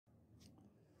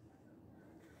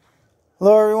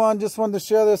Hello everyone, just wanted to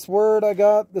share this word I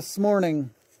got this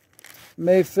morning,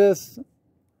 May 5th,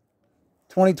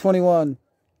 2021.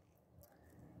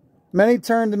 Many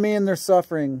turn to me in their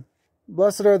suffering.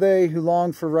 Blessed are they who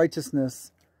long for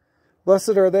righteousness.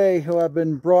 Blessed are they who have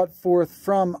been brought forth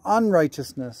from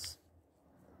unrighteousness.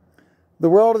 The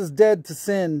world is dead to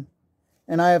sin,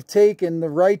 and I have taken the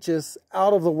righteous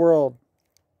out of the world.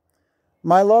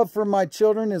 My love for my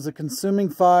children is a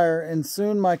consuming fire, and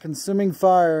soon my consuming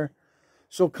fire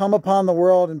shall come upon the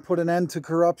world and put an end to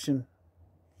corruption.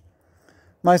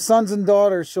 My sons and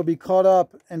daughters shall be caught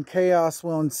up, and chaos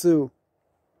will ensue.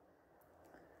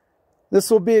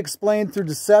 This will be explained through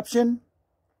deception,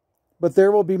 but there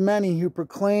will be many who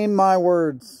proclaim my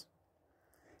words.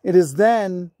 It is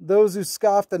then those who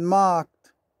scoffed and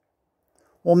mocked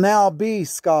will now be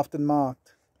scoffed and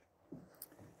mocked.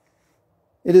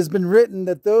 It has been written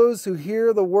that those who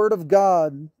hear the word of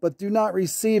God but do not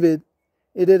receive it,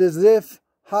 it is as if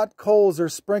hot coals are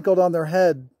sprinkled on their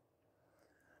head.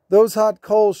 Those hot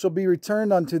coals shall be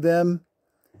returned unto them,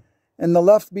 and the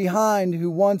left behind who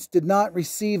once did not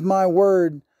receive my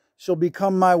word shall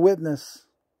become my witness.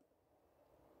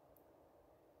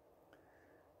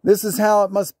 This is how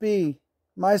it must be.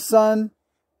 My Son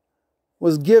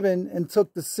was given and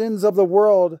took the sins of the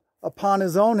world upon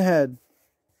his own head.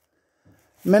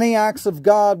 Many acts of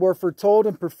God were foretold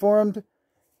and performed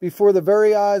before the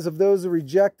very eyes of those who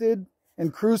rejected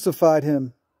and crucified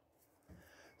him.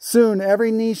 Soon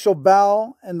every knee shall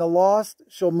bow, and the lost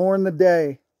shall mourn the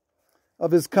day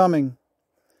of his coming.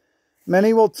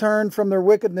 Many will turn from their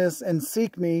wickedness and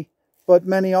seek me, but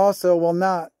many also will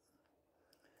not.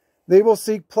 They will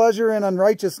seek pleasure in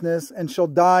unrighteousness, and shall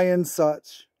die in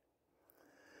such.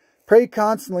 Pray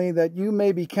constantly that you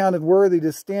may be counted worthy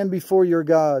to stand before your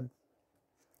God.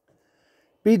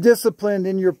 Be disciplined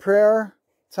in your prayer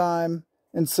time,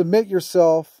 and submit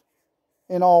yourself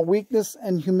in all weakness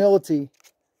and humility.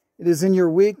 It is in your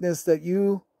weakness that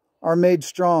you are made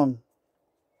strong.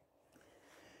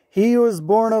 He who is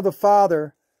born of the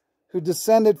Father, who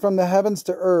descended from the heavens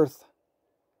to earth,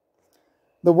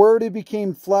 the Word who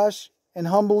became flesh and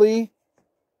humbly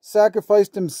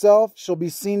sacrificed himself, shall be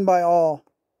seen by all.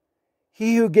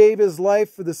 He who gave his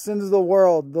life for the sins of the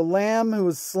world, the Lamb who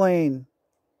was slain.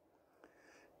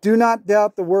 Do not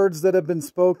doubt the words that have been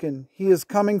spoken. He is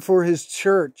coming for his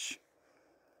church.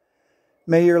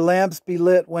 May your lamps be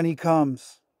lit when he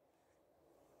comes.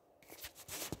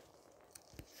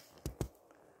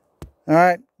 All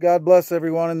right. God bless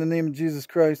everyone in the name of Jesus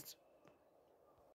Christ.